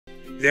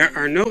There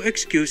are no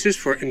excuses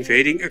for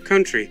invading a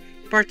country,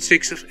 part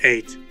 6 of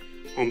 8,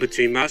 on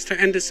Between Master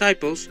and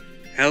Disciples,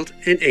 held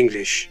in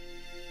English.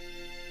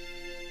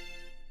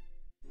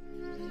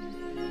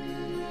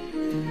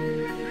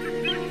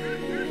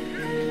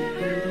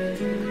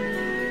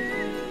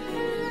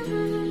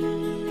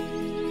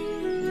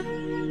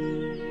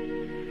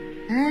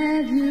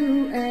 Have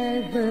you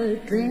ever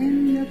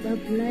dreamed of a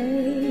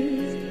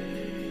place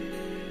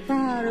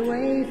far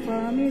away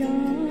from it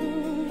all,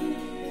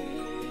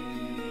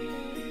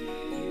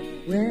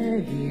 where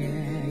the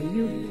air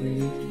you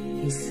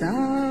breathe is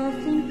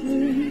soft and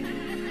clean,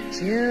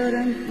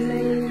 children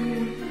play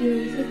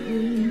fields of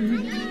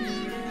green,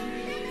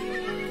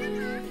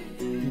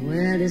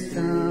 where the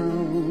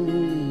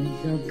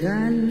sounds of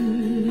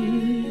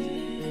guns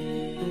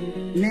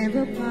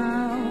never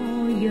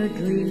pound your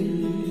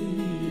dreams?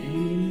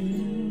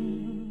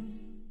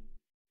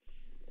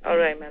 All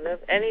right, my love.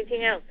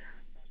 Anything else?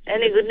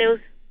 Any good news?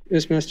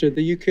 Yes, Master.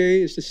 The UK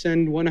is to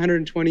send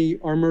 120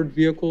 armored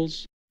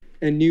vehicles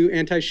and new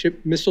anti-ship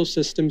missile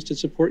systems to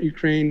support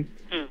Ukraine,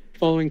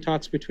 following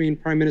talks between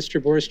Prime Minister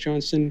Boris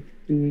Johnson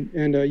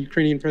and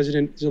Ukrainian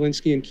President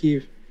Zelensky in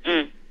Kyiv.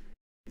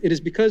 It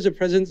is because of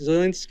President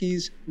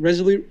Zelensky's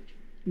resolute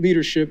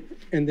leadership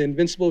and the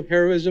invincible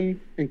heroism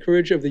and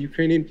courage of the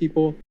Ukrainian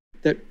people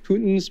that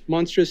Putin's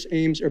monstrous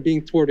aims are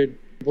being thwarted,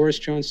 Boris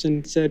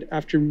Johnson said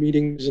after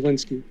meeting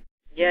Zelensky.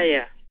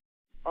 Yeah.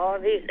 All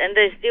these, and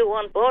they still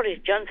want Boris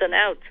Johnson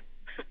out.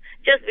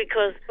 Just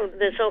because of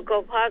the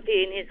so-called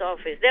party in his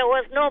office. There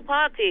was no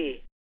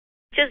party.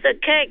 Just a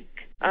cake,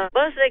 a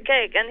birthday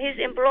cake, and his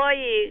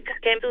employee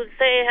came to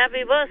say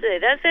happy birthday.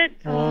 That's it.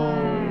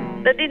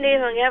 They didn't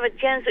even have a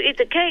chance to eat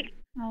the cake.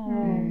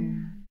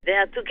 They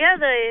are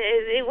together,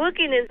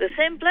 working in the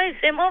same place,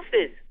 same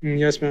office.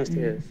 Yes, Master.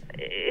 Yes.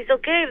 It's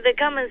okay if they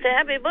come and say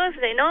happy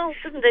birthday. No,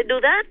 shouldn't they do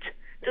that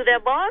to their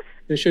boss?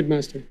 They should,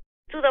 Master.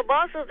 To the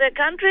boss of their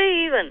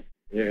country, even.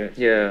 Yes.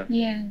 Yeah.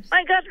 Yes.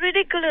 My God,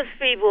 ridiculous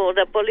people,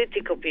 the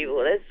political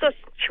people. They're so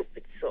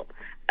stupid, so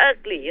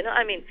ugly,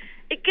 I mean,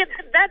 it gets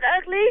that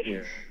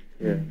ugly.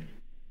 Yeah.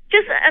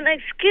 Just an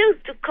excuse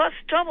to cause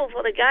trouble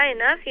for the guy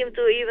and ask him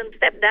to even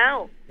step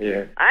down.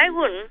 Yeah. I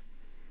wouldn't.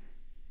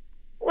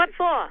 What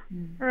for?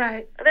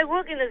 Right. They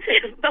work in the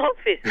same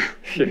office.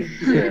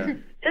 Yeah.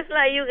 Just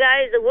like you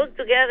guys work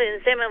together in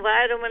the same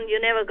environment, you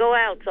never go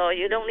out, so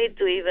you don't need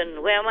to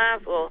even wear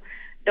masks or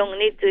don't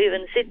need to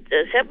even sit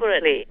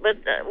separately. But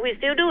we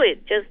still do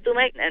it, just to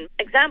make an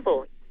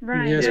example.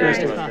 Right. Yes,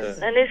 right.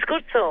 Master. And it's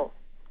good so.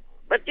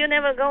 But you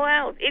never go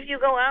out. If you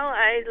go out,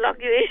 I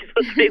lock you in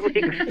for 3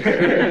 weeks.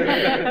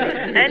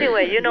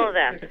 Anyway, you know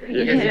that.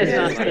 Yes,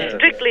 Master.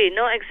 Strictly,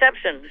 no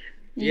exceptions.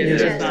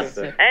 Yes,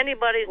 Master.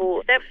 Anybody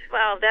who steps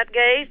out of that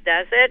gate,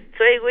 that's it,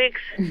 3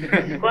 weeks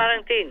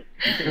quarantine.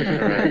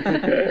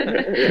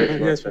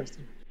 Yes, Master.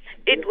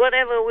 Eat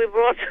whatever we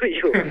brought to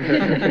you.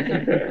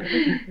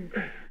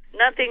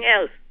 Nothing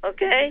else,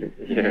 okay?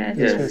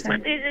 Yes.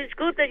 But it is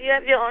good that you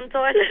have your own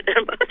toilet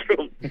and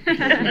bathroom.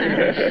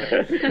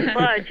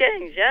 For a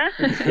change, huh?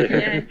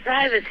 Yes.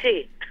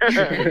 Privacy.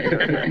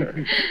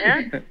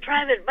 Yeah?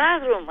 Private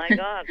bathroom, my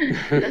God.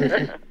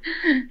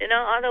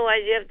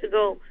 Otherwise you have to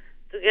go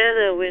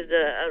together with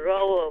a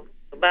row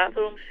of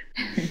bathrooms.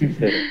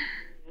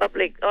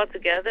 Public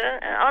altogether.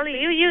 Only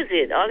you use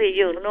it. Only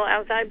you. No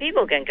outside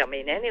people can come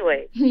in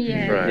anyway.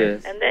 Yes. Right.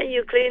 Yes. And then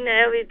you clean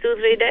every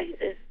 2-3 days.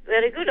 It's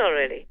very good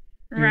already.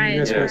 Right.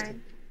 Yes, right. Master.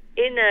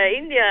 In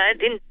India, I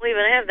didn't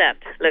even have that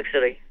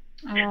luxury.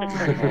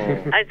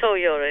 I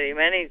told you already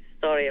many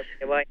stories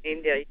about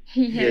India.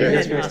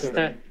 Yes.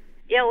 Master.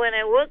 Yeah, when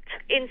I worked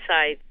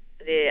inside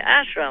the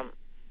ashram,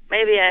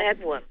 maybe I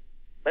had one.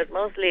 But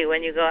mostly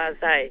when you go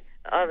outside,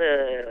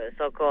 other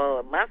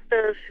so-called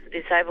masters,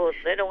 disciples,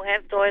 they don't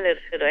have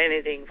toilets or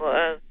anything for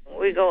us.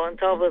 We go on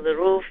top of the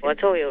roof, I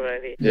told you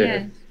already.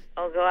 Yes.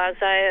 Or go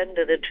outside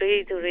under the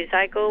tree to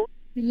recycle.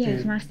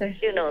 Yes, Master.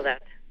 You know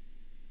that.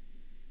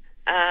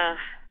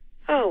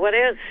 What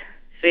else,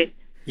 sweet?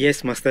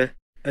 Yes, Master.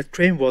 A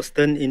train was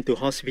turned into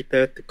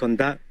hospital to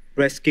conduct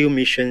rescue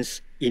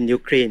missions in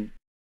Ukraine.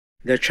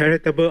 The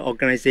charitable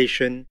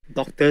organization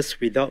Doctors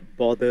Without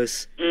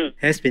Borders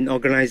has been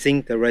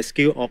organizing the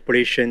rescue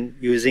operation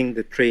using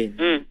the train.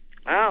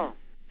 Oh,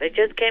 they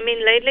just came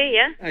in lately,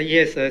 yeah?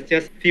 Yes,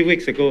 just a few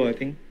weeks ago, I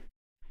think.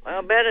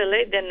 Well, better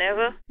late than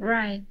never.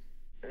 Right.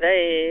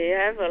 They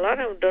have a lot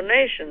of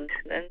donations,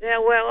 and they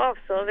are well off,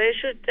 so they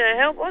should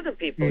help other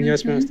people.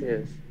 Yes, Master.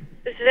 Yes.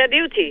 This is their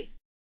duty.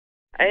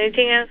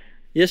 Anything else?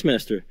 Yes,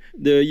 Master.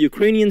 The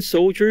Ukrainian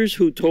soldiers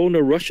who told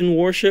a Russian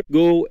warship,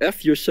 "Go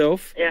F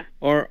yourself,"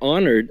 are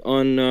honored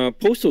on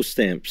postal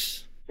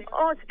stamps.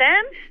 Oh,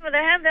 stamps? Well,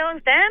 they have their own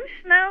stamps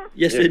now?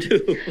 Yes, they do.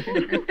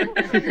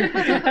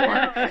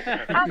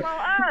 How about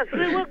us?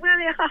 We work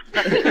very hard.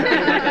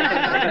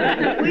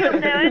 We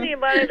don't tell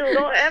anybody to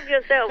go F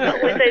yourself, but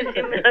we say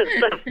similar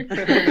stuff.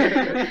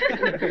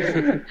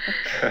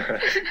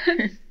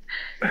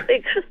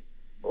 Because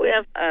we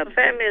have a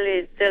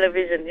family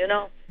television, you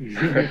know.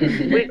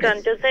 We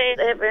can just say it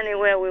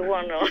anywhere we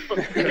want or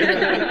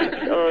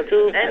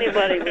to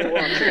anybody we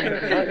want.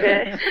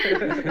 Okay?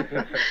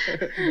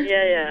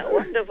 Yeah.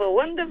 Wonderful,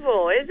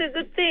 wonderful. It's a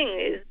good thing.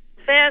 It's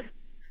fast.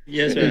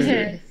 Yes,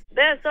 Master.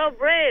 They're so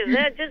brave.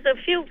 They're just a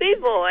few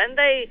people, and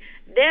they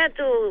dare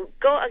to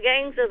go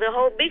against the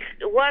whole big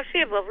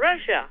warship of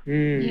Russia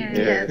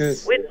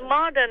Yes. with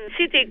modern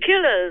city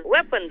killers,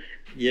 weapons.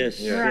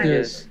 Yes. Right.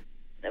 Yes.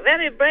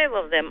 Very brave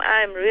of them.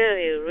 I'm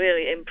really,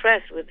 really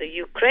impressed with the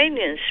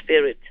Ukrainian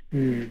spirit.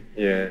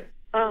 Yeah.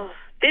 Oh,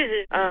 this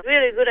is a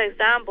really good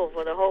example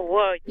for the whole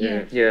world.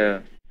 Yeah.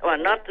 Well,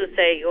 not to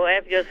say go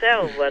F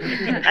yourself, but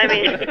I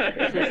mean,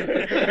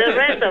 the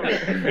rest of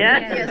it, yeah?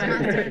 Yes,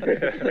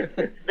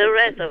 Master. The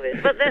rest of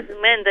it. But that's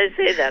men, they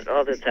say that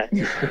all the time.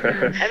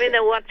 I mean,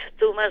 they watch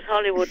too much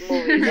Hollywood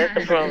movies, that's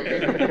the problem.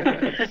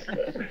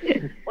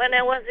 When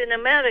I was in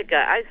America,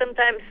 I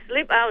sometimes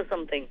slip out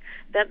something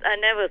that I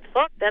never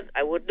thought that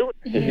I would do.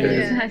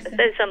 Yes, I Master.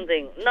 say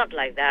something, not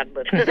like that,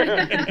 but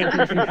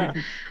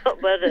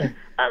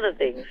other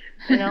things,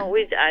 you know,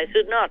 which I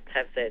should not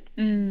have said.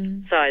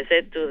 So I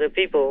said to the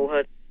people who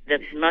heard,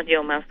 that's not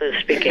your master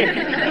speaking.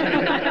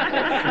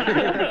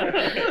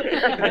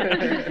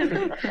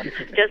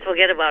 Just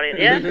forget about it,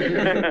 yeah?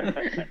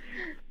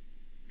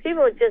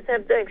 People just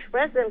have to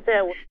express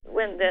themselves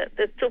when they're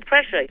too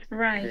pressured,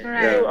 Right.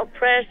 too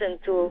oppressed and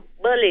too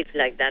bullied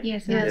like that.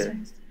 Yes, Master.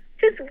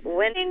 Just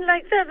went in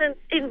like that and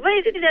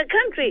invaded their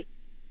country.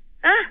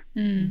 Huh?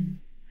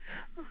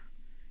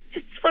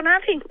 Just for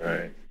nothing.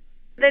 Right.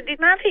 They did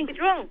nothing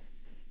wrong.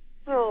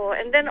 Oh,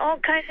 and then all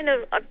kinds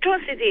of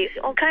atrocities,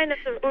 all kinds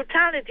of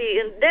brutality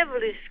and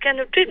devilish kind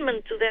of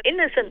treatment to the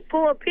innocent,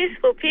 poor,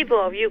 peaceful people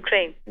of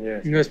Ukraine.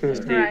 Yes. Yes,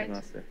 Master. Right.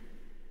 Master.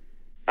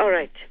 All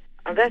right.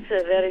 That's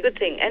a very good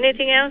thing.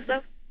 Anything else,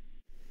 love?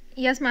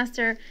 Yes,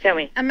 Master. Tell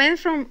me. A man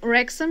from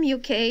Wrexham,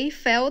 UK,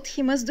 felt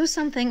he must do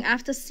something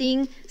after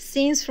seeing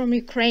scenes from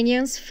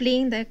Ukrainians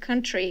fleeing their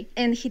country,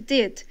 and he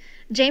did.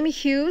 Jamie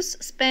Hughes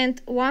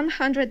spent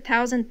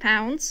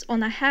 £100,000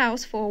 on a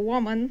house for a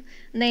woman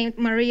named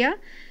Maria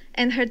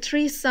and her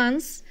 3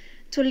 sons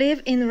to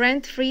live in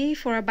rent-free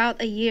for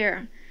about a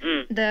year.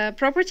 The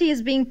property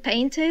is being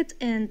painted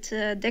and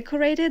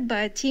decorated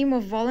by a team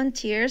of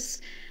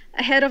volunteers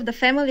ahead of the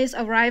family's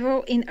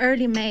arrival in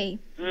early May.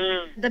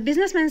 The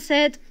businessman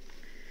said,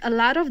 a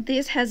lot of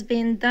this has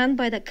been done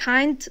by the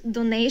kind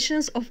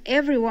donations of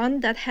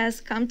everyone that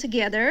has come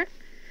together.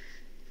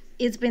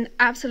 It's been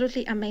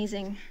absolutely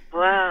amazing.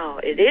 Wow,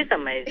 it is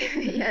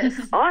amazing.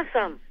 Yes.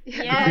 Awesome.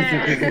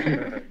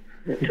 Yes.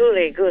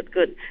 Truly good.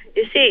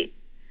 You see,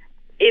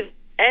 if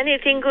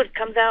anything good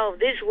comes out of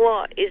this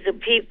war, is the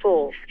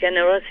people's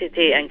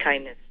generosity and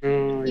kindness.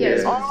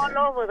 Yes. All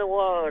over the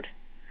world.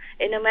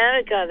 In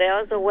America, they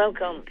also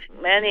welcome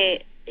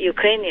many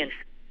Ukrainians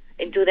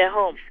into their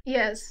homes.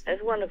 Yes.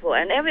 That's wonderful.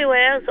 And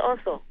everywhere else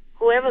also.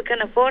 Whoever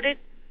can afford it,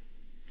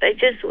 they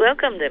just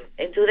welcome them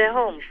into their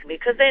homes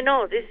because they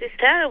know this is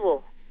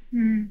terrible.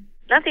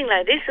 Nothing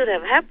like this should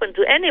have happened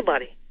to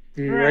anybody.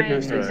 Right,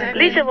 Master.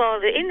 Exactly. Least of all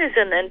the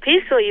innocent and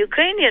peaceful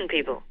Ukrainian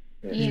people.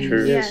 That's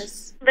true.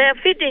 Yes. They are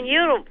fit in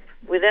Europe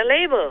with their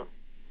labor,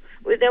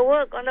 with their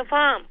work on the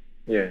farm.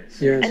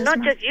 Yes. Yes. And not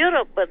just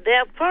Europe, but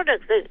their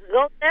products that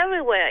go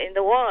everywhere in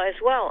the war as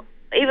well,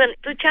 even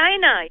to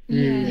China.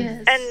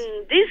 Yes. And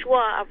this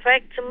war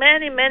affects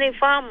many, many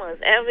farmers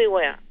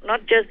everywhere,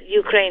 not just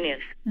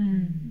Ukrainians.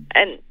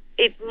 And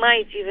it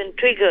might even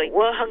trigger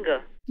war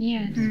hunger.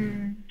 Yes.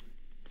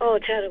 Oh,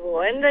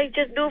 terrible. And they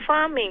just do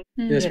farming.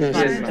 Yes,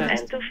 Master.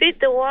 And to feed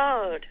the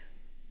world,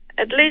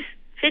 at least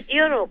feed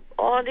Europe,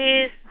 all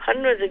these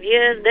hundreds of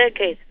years,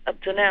 decades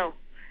up to now.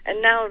 And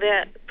now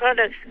their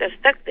products are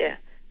stuck there.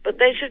 But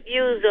they should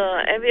use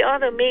every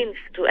other means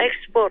to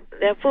export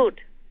their food.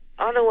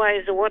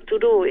 Otherwise, what to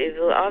do if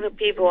other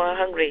people are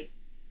hungry?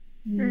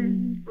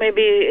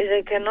 Maybe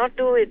they cannot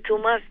do it too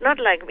much, not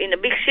like in a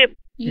big ship.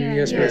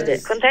 Yes, The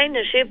Master.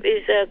 container ship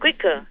is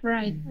quicker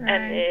Right.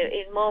 and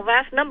in more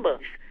vast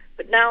numbers.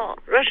 But now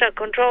Russia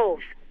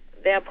controls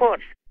their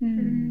ports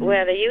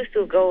where they used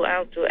to go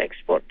out to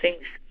export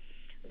things.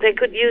 They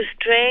could use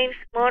trains,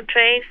 more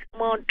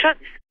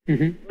trucks,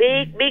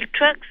 big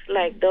trucks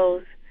like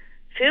those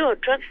fuel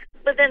trucks.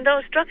 But then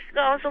those trucks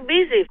are also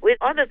busy with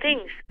other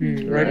things.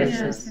 Right,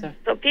 Yes. Master.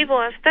 So people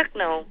are stuck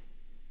now.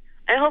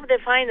 I hope they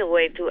find a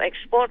way to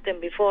export them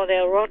before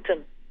they're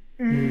rotten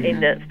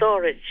in the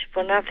storage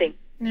for nothing.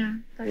 Yeah,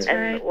 that's And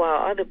right. while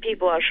other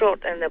people are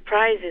short and the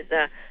prices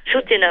are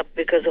shooting up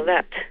because of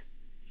that.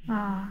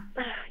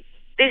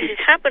 This is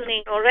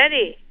happening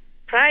already.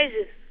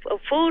 Prices of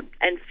food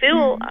and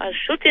fuel are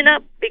shooting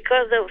up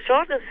because of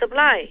shorter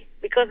supply,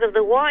 because of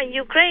the war in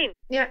Ukraine.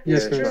 Yeah.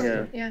 Yes, True.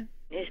 Master. Yeah.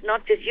 It's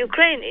not just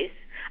Ukraine, it's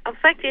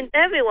affecting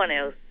everyone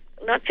else,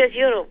 not just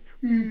Europe.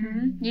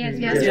 Yes,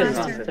 Yes,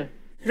 Master. Master.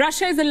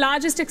 Russia is the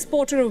largest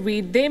exporter of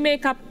wheat. They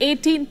make up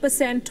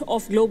 18%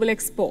 of global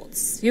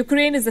exports.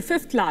 Ukraine is the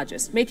 5th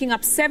largest, making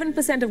up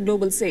 7% of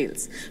global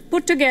sales.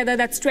 Put together,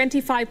 that's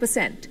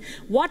 25%.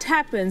 What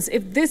happens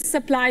if this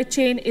supply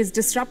chain is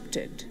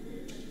disrupted?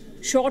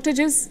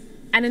 shortages,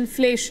 and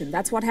inflation.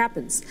 That's what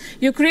happens.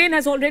 Ukraine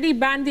has already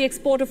banned the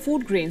export of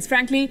food grains.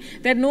 Frankly,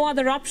 there are no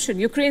other option.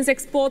 Ukraine's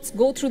exports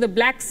go through the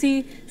Black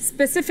Sea,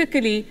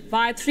 specifically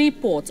via 3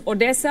 ports,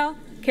 Odessa,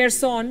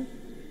 Kherson,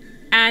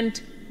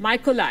 and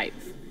Mykolaiv.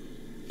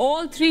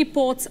 All 3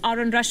 ports are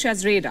on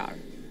Russia's radar.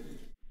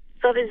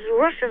 So this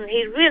Russian,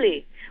 he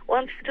really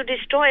wants to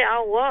destroy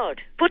our world,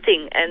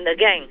 Putin and the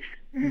gangs.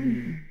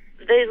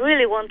 They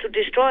really want to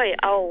destroy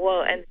our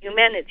world and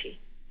humanity.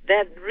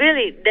 They're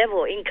really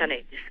devil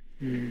incarnate.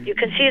 You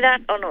can see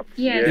that or not?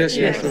 Yes.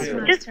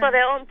 Just for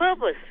their own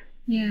purpose.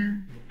 Yeah.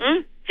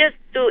 Just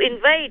to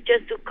invade,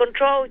 just to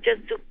control,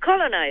 just to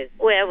colonize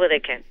wherever they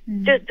can.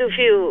 Just to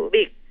feel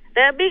big.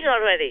 They're big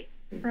already.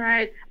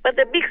 Right. But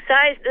the big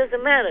size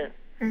doesn't matter.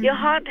 Your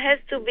heart has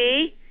to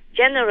be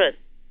generous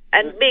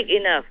and big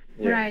enough.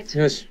 Right.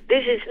 Yes.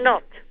 This is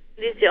not.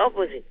 This is the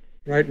opposite.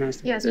 Right,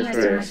 Master. Yes, That's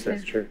Master. right.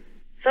 That's true.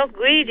 So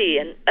greedy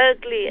and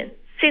ugly and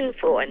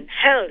sinful and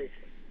hellish,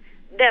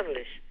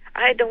 devilish.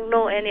 I don't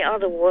know any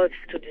other words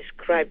to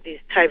describe these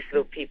types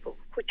of people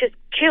who just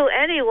kill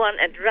anyone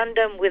at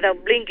random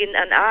without blinking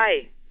an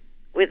eye,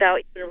 without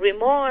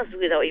remorse,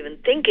 without even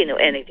thinking of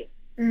anything.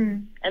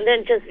 And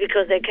then just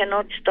because they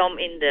cannot storm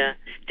in the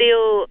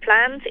steel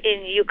plant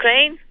in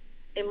Ukraine,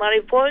 in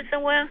Mariupol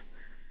somewhere,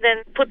 then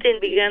Putin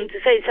began to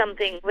say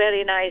something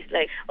very nice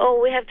like, oh,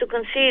 we have to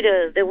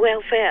consider the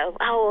welfare of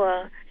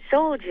our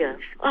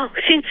soldiers. Oh,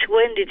 since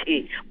when did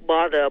he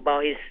bother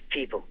about his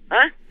people?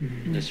 Huh?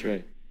 That's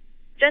right.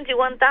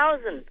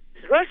 21,000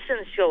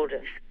 Russian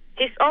soldiers.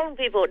 His own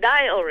people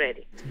died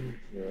already.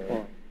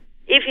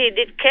 If he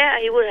did care,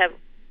 he would have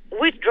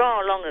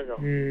withdrawn long ago.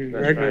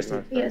 Right,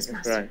 Master. Yes,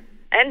 Master. Right.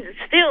 And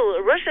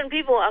still, Russian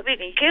people are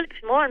being killed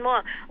more and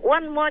more.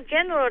 One more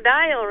general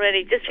died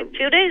already just a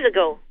few days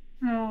ago.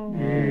 Oh.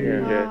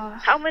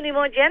 How many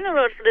more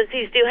generals does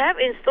he still have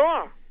in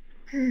store?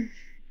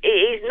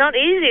 It's not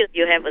easy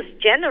you have a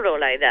general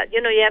like that.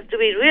 You know, you have to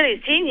be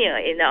really senior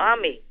in the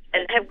army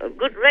and have a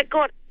good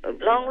record a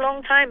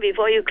long time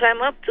before you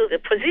climb up to the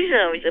position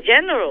of the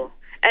general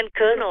and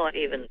colonel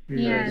even.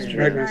 Yes,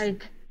 Right,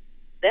 right.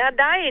 They are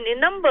dying in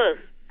numbers,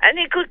 and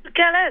he could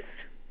care less.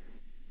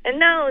 And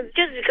now,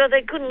 just because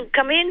they couldn't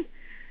come in,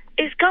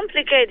 it's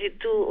complicated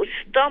to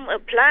storm a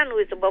plant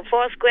with about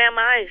 4 square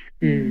miles.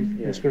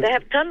 Yes, They Master.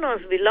 have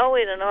tunnels below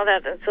it and all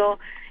that. And so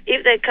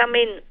if they come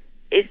in,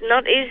 it's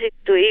not easy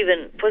to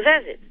even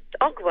possess it,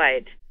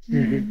 occupy it.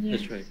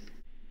 That's right.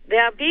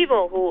 There are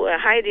people who are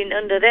hiding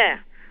under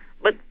there,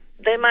 but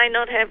they might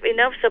not have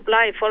enough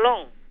supply for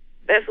long.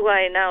 That's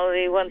why now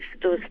they want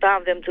to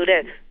starve them to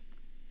death,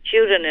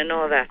 children and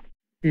all that.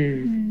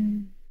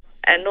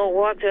 And no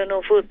water,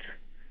 no food.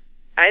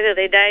 Either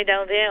they die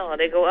down there or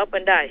they go up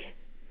and die.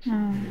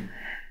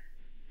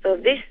 So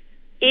this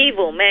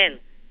evil man,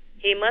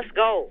 he must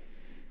go.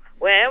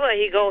 Wherever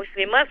he goes,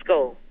 he must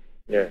go.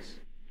 Yes.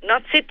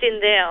 Not sitting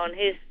there on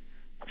his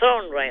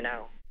throne right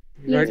now.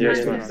 Right,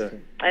 Yes, Master. Master.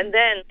 And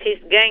then his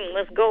gang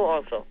must go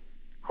also.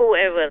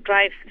 Whoever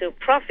tries to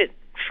profit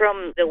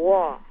from the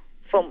war,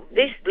 from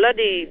this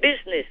bloody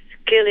business,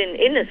 killing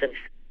innocents.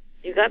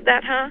 You got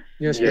that, huh?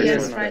 Yes, Yes,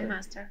 Yes, Master. right,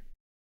 Master.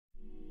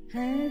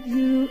 Have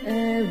you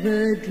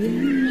ever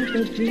dreamed of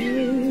a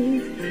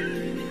place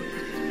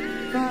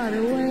far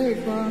away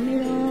from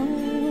it all,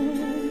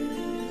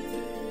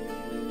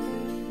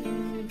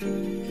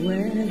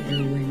 where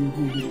the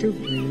wind to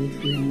breathe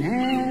will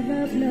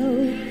never blow,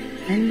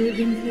 and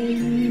living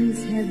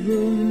things have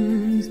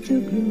rooms to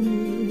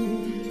grow,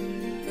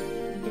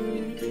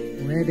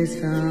 where the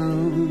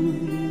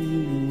sound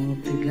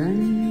of the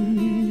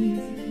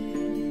guns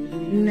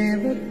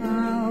never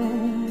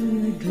found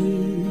your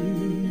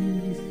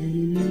dreams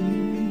anymore?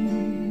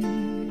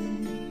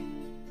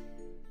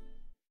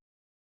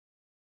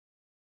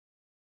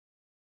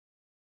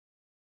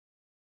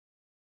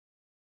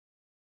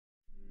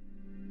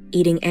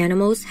 Eating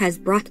animals has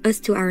brought us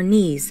to our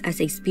knees as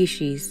a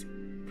species.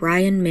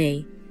 Brian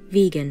May,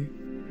 vegan.